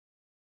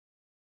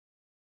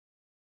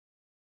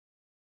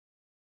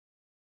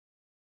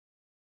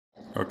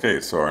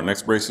Okay, so our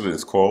next bracelet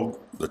is called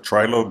the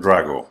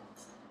TriloDrago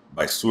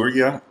by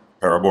Surya,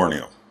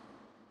 Paraborneo.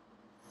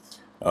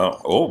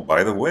 Oh,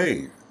 by the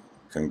way,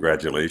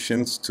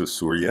 congratulations to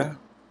Surya.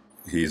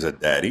 He's a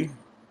daddy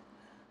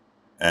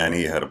and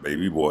he had a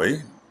baby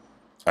boy.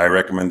 I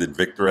recommended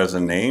Victor as a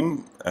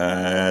name.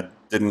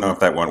 Didn't know if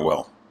that went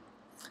well,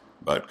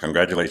 but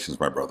congratulations,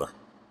 my brother.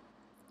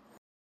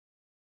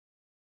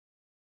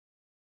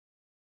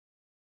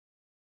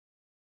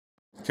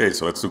 Okay,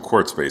 so let's do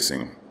chord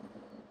spacing.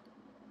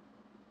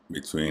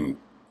 Between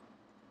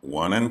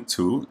 1 and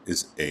 2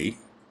 is A,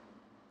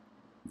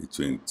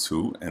 between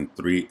 2 and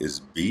 3 is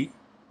B,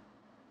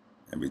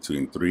 and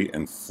between 3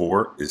 and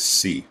 4 is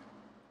C.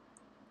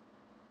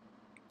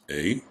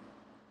 A,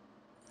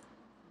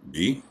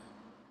 B,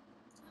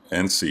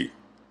 and C.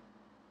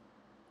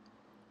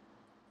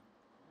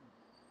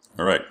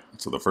 All right,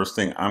 so the first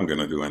thing I'm going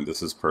to do, and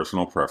this is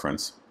personal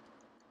preference,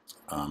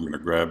 I'm going to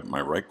grab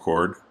my right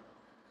chord,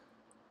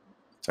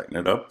 tighten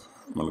it up.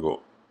 I'm going to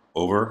go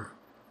over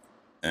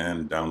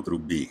and down through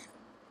B.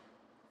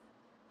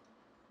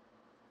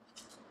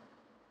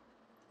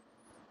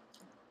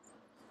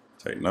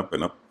 Tighten up,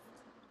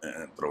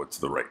 and throw it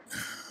to the right.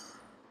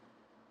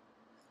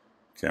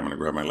 Okay, I'm going to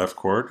grab my left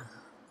chord,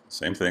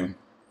 same thing.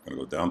 I'm going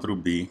to go down through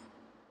B,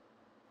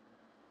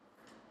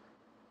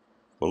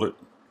 pull it,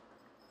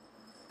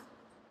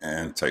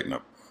 and tighten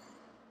up.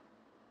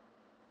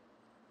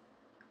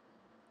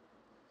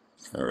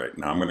 All right,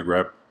 now I'm going to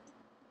grab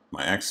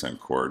my accent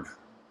chord.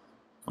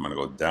 I'm going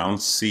to go down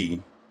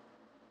C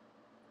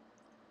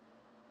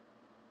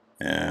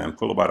and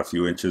pull about a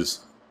few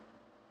inches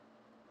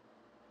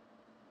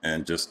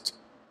and just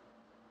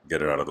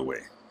get it out of the way.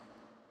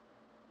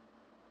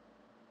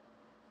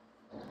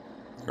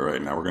 All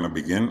right, now we're going to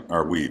begin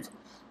our weave.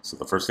 So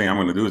the first thing I'm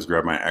going to do is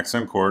grab my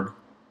accent chord,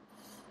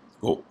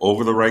 go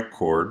over the right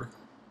chord,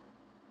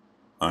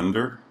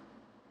 under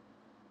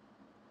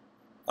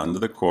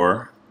the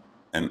core,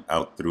 and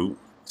out through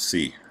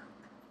C.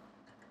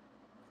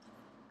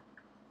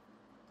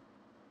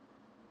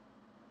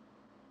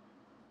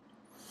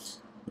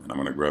 Then I'm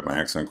going to grab my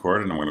accent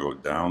chord and I'm going to go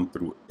down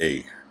through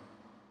A.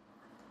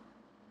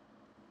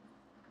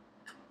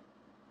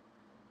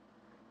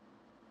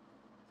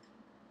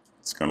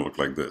 It's going to look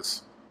like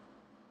this.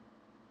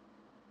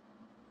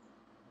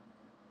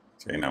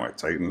 Okay, now I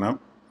tighten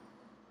up.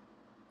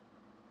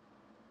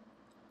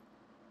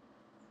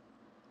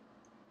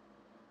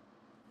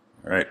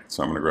 All right,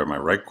 so I'm going to grab my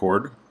right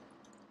chord.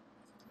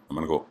 I'm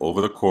going to go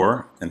over the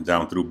core and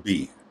down through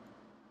B.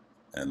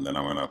 And then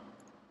I'm going to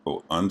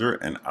go under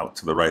and out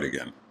to the right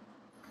again.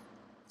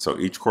 So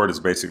each chord is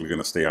basically going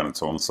to stay on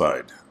its own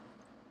side.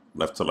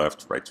 Left to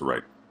left, right to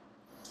right.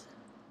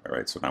 All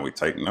right, so now we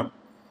tighten up.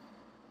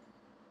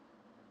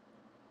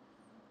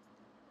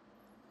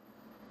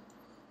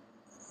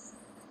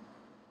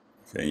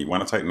 Okay, you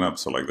want to tighten up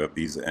so like that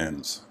these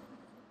ends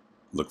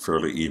look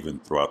fairly even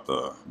throughout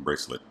the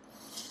bracelet.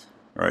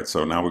 All right,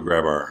 so now we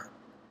grab our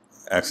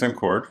accent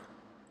chord.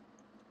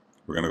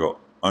 We're going to go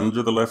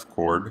under the left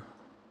chord,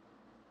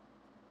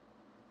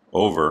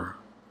 over,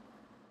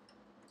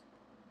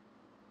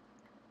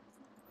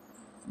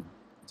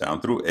 down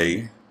through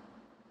A,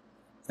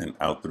 and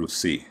out through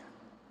C.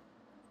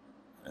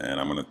 And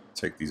I'm going to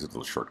take these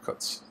little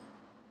shortcuts.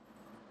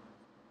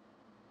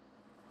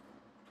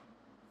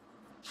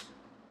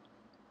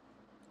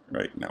 All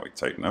right, now we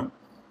tighten up.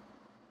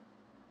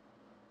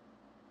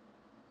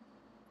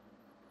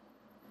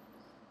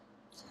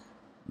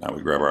 Now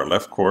we grab our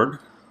left chord.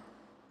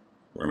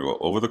 We're going to go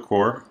over the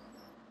core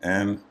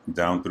and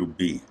down through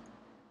B.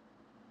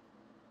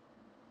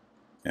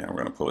 And we're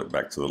going to pull it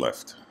back to the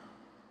left.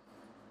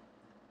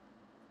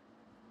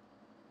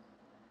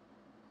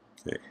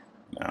 Okay,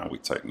 now we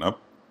tighten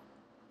up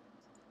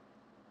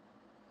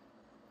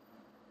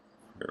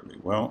fairly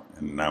well,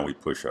 and now we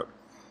push up.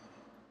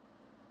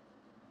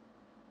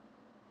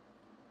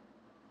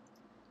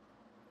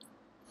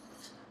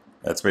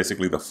 That's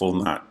basically the full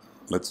knot.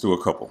 Let's do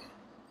a couple.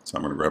 So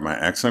I'm going to grab my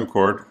accent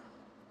chord.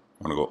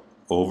 I'm going to go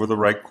over the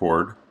right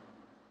chord,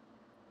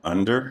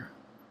 under,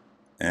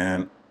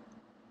 and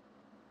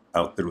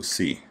out through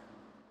C.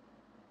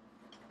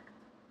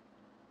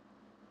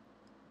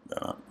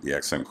 The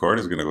accent chord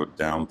is going to go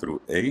down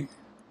through A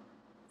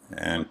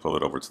and pull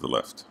it over to the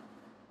left.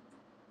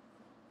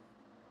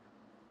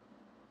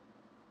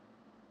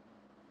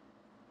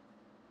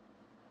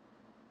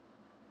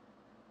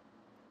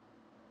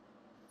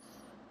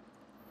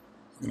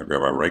 I'm going to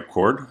grab our right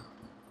chord.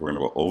 We're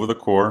going to go over the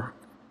core,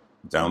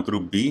 down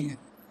through B,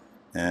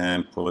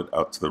 and pull it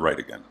out to the right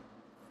again.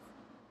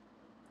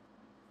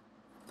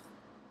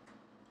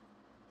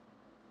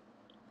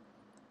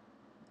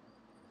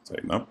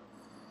 Tighten up.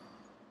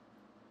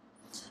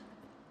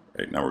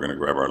 Right, now we're going to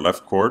grab our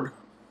left chord.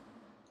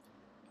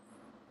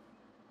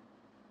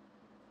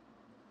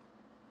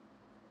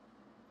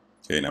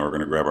 Okay, now we're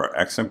going to grab our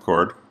accent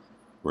chord.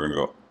 We're going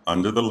to go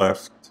under the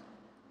left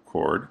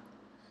chord,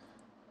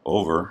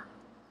 over,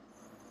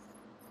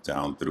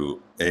 down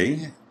through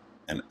A,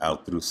 and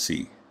out through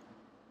C.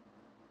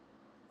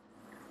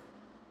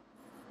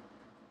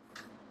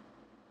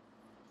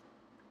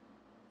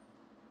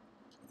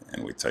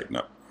 and we tighten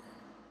up.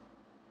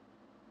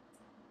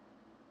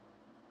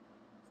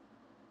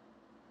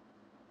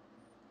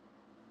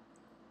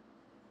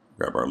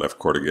 Grab our left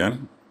cord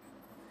again.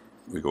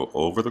 We go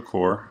over the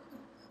core,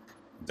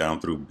 down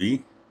through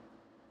B,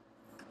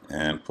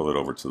 and pull it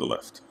over to the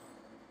left.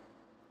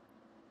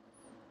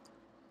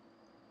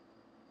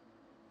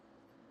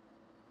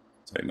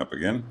 Tighten up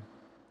again,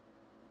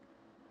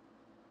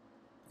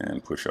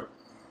 and push up.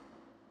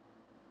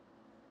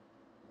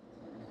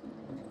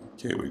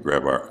 Okay, we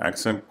grab our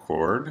accent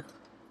cord.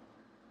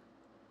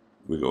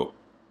 We go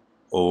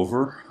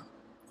over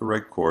the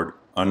right cord,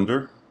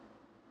 under,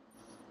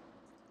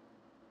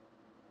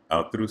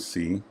 out through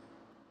C,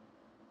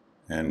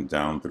 and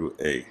down through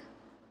A.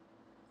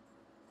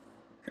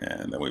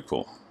 And then we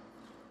pull.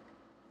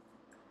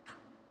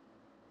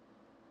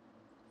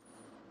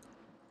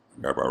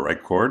 Grab our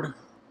right cord,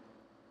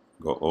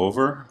 go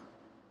over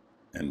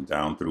and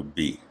down through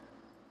B,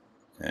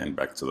 and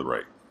back to the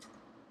right.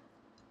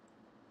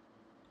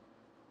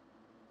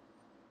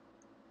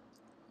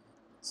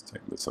 Let's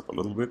tighten this up a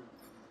little bit.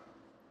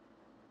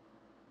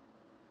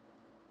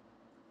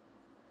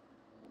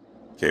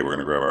 Okay, we're going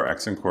to grab our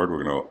accent cord,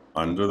 we're going to go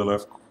under the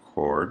left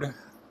cord,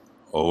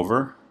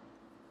 over,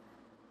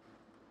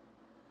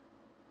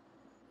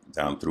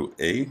 down through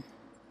A,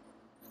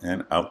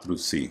 and out through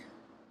C.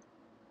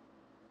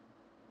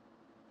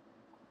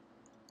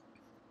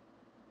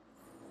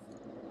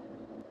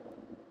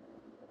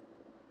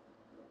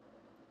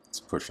 Let's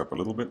push up a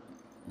little bit.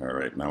 All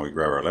right, now we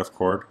grab our left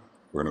cord,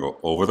 we're going to go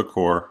over the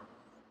core,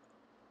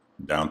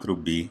 down through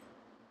B,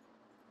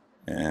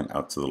 and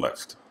out to the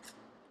left.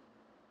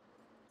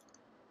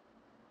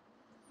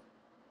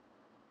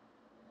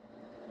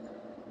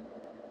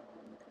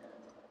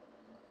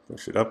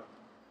 Push it up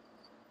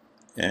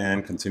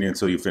and continue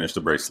until you finish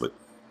the bracelet.